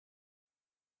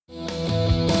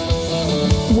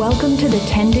Welcome to the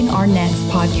Tending Our Nets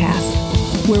podcast,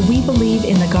 where we believe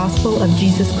in the gospel of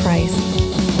Jesus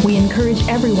Christ. We encourage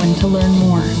everyone to learn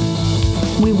more.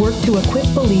 We work to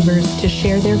equip believers to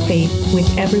share their faith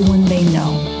with everyone they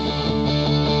know.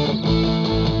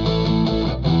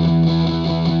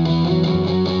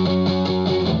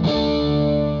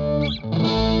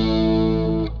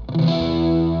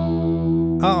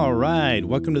 All right,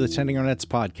 welcome to the Tending Our Nets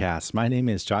podcast. My name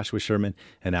is Joshua Sherman,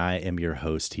 and I am your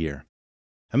host here.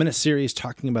 I'm in a series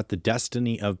talking about the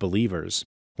destiny of believers.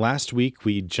 Last week,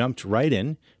 we jumped right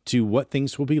in to what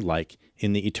things will be like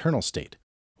in the eternal state.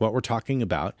 What we're talking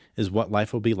about is what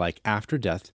life will be like after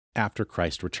death, after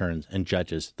Christ returns and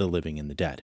judges the living and the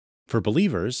dead. For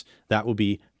believers, that will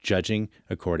be judging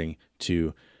according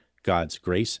to God's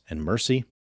grace and mercy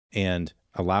and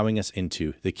allowing us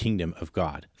into the kingdom of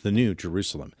God, the new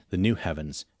Jerusalem, the new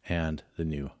heavens, and the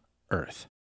new earth.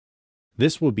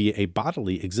 This will be a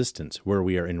bodily existence where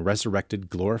we are in resurrected,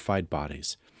 glorified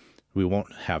bodies. We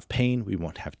won't have pain, we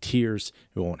won't have tears,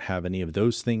 we won't have any of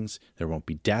those things, there won't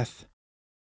be death.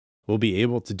 We'll be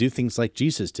able to do things like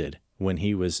Jesus did when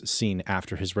he was seen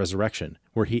after his resurrection,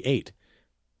 where he ate,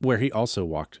 where he also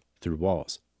walked through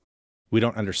walls. We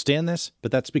don't understand this, but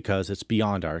that's because it's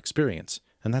beyond our experience,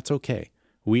 and that's okay.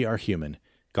 We are human.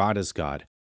 God is God.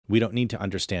 We don't need to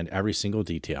understand every single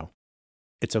detail.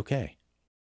 It's okay.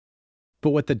 But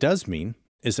what that does mean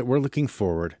is that we're looking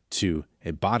forward to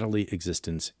a bodily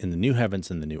existence in the new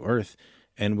heavens and the new earth,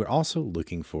 and we're also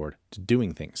looking forward to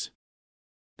doing things.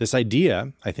 This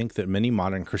idea, I think, that many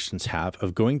modern Christians have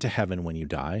of going to heaven when you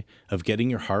die, of getting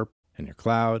your harp and your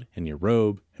cloud and your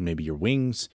robe and maybe your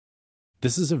wings,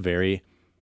 this is a very,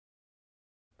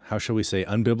 how shall we say,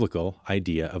 unbiblical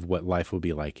idea of what life will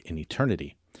be like in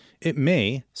eternity. It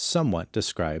may somewhat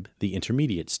describe the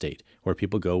intermediate state, where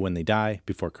people go when they die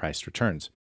before Christ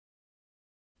returns.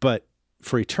 But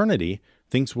for eternity,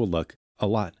 things will look a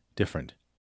lot different.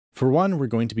 For one, we're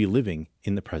going to be living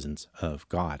in the presence of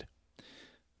God.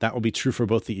 That will be true for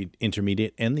both the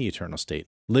intermediate and the eternal state.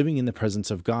 Living in the presence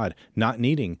of God, not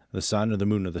needing the sun or the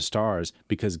moon or the stars,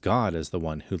 because God is the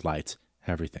one who lights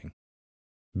everything.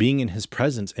 Being in his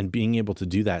presence and being able to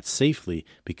do that safely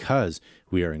because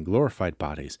we are in glorified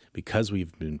bodies, because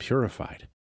we've been purified.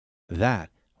 That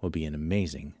will be an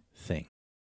amazing thing.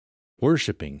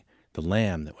 Worshiping the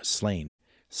Lamb that was slain,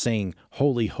 saying,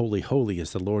 "Holy, holy, holy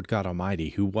is the Lord God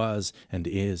Almighty, who was and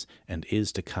is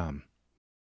to come."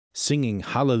 Singing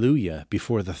hallelujah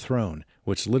before the throne,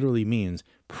 which literally means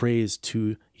praise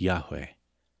to Yahweh.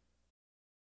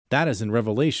 That is in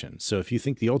Revelation. So if you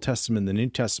think the Old Testament and the New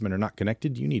Testament are not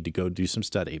connected, you need to go do some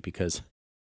study, because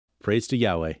praise to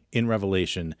Yahweh in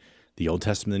Revelation, the Old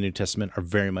Testament and the New Testament are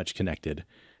very much connected.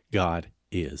 God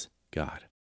is God.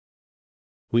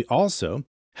 We also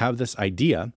have this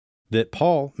idea that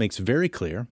Paul makes very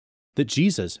clear, that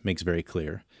Jesus makes very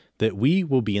clear, that we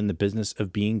will be in the business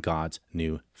of being God's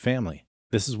new family.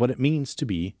 This is what it means to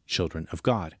be children of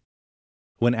God.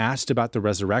 When asked about the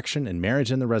resurrection and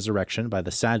marriage in the resurrection by the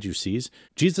Sadducees,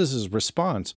 Jesus'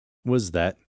 response was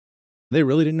that they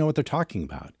really didn't know what they're talking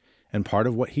about. And part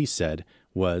of what he said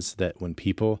was that when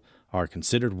people are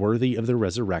considered worthy of the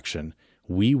resurrection,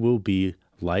 we will be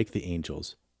like the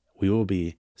angels. We will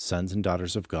be sons and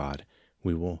daughters of God.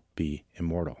 We will be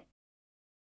immortal.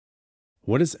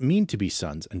 What does it mean to be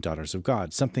sons and daughters of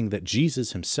God? Something that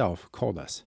Jesus himself called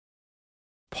us.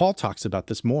 Paul talks about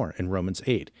this more in Romans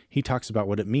 8. He talks about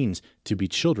what it means to be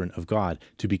children of God,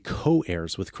 to be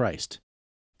co-heirs with Christ.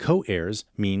 Co-heirs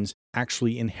means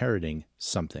actually inheriting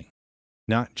something.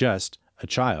 Not just a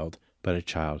child, but a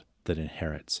child that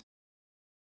inherits.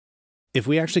 If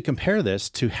we actually compare this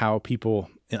to how people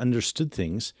understood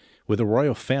things with a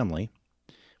royal family,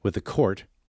 with the court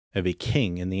of a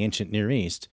king in the ancient Near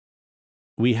East,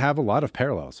 we have a lot of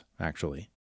parallels, actually.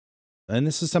 And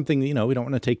this is something, we don't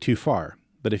want to take too far.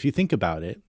 But if you think about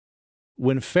it,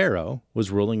 when Pharaoh was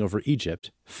ruling over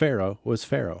Egypt, Pharaoh was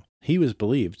Pharaoh. He was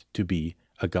believed to be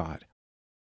a god.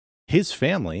 His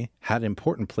family had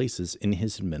important places in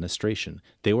his administration.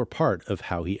 They were part of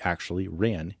how he actually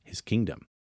ran his kingdom.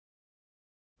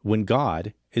 When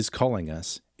God is calling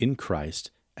us in Christ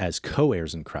as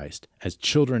co-heirs in Christ, as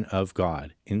children of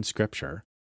God in Scripture,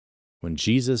 when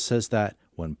Jesus says that,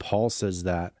 when Paul says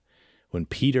that, when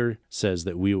Peter says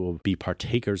that we will be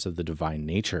partakers of the divine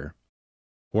nature,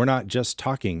 we're not just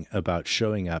talking about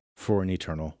showing up for an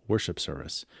eternal worship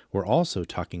service. We're also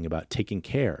talking about taking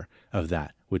care of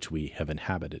that which we have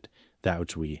inhabited, that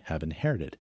which we have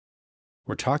inherited.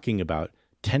 We're talking about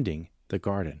tending the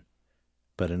garden,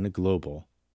 but in a global,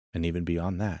 and even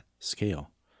beyond that,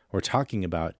 scale. We're talking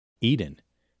about Eden,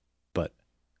 but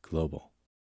global.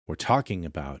 We're talking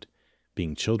about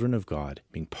being children of God,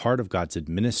 being part of God's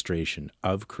administration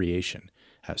of creation,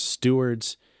 as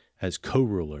stewards, as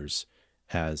co-rulers,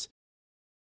 as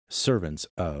servants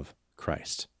of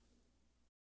Christ.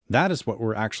 That is what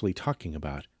we're actually talking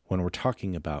about when we're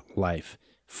talking about life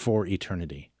for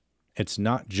eternity. It's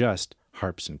not just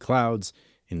harps and clouds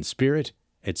in spirit,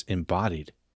 it's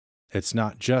embodied. It's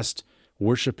not just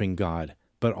worshiping God,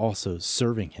 but also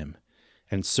serving Him,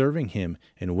 and serving Him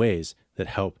in ways that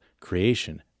help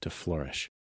creation to flourish.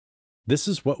 This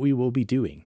is what we will be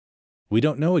doing. We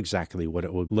don't know exactly what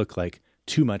it will look like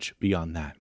too much beyond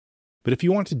that. But if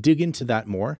you want to dig into that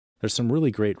more, there's some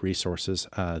really great resources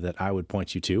that I would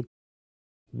point you to.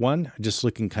 One, just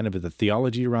looking kind of at the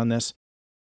theology around this,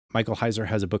 Michael Heiser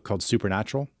has a book called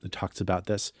Supernatural that talks about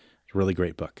this. It's a really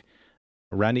great book.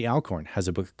 Randy Alcorn has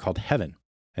a book called Heaven,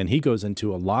 and he goes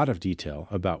into a lot of detail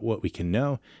about what we can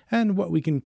know and what we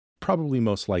can probably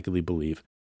most likely believe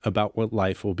about what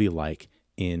life will be like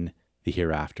in the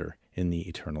hereafter, in the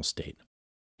eternal state.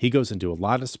 He goes into a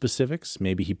lot of specifics.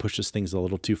 Maybe he pushes things a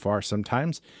little too far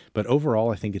sometimes, but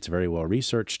overall, I think it's very well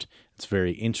researched. It's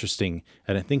very interesting,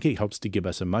 and I think it helps to give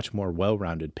us a much more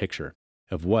well-rounded picture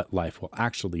of what life will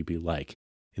actually be like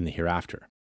in the hereafter.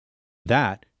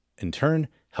 That, in turn,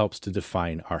 helps to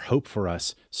define our hope for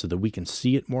us so that we can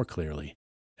see it more clearly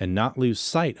and not lose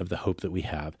sight of the hope that we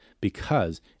have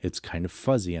because it's kind of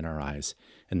fuzzy in our eyes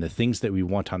and the things that we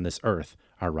want on this earth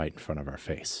are right in front of our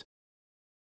face.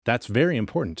 That's very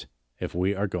important if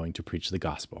we are going to preach the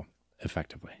gospel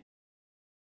effectively.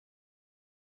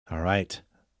 All right,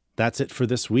 that's it for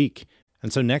this week.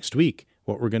 And so next week,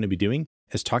 what we're going to be doing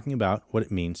is talking about what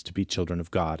it means to be children of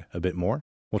God a bit more.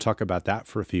 We'll talk about that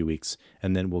for a few weeks,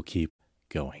 and then we'll keep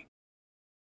going.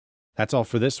 That's all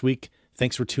for this week.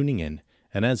 Thanks for tuning in.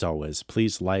 And as always,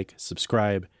 please like,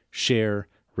 subscribe, share,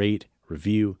 rate,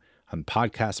 review on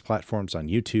podcast platforms, on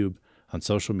YouTube, on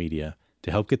social media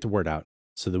to help get the word out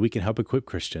so that we can help equip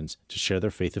Christians to share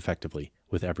their faith effectively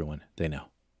with everyone they know.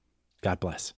 God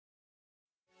bless.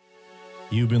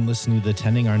 You've been listening to the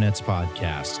Tending Our Nets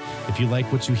podcast. If you like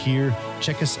what you hear,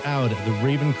 check us out at the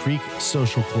Raven Creek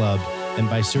Social Club and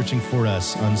by searching for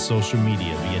us on social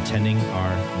media via Tending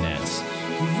Our Nets.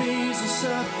 Raise us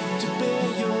up to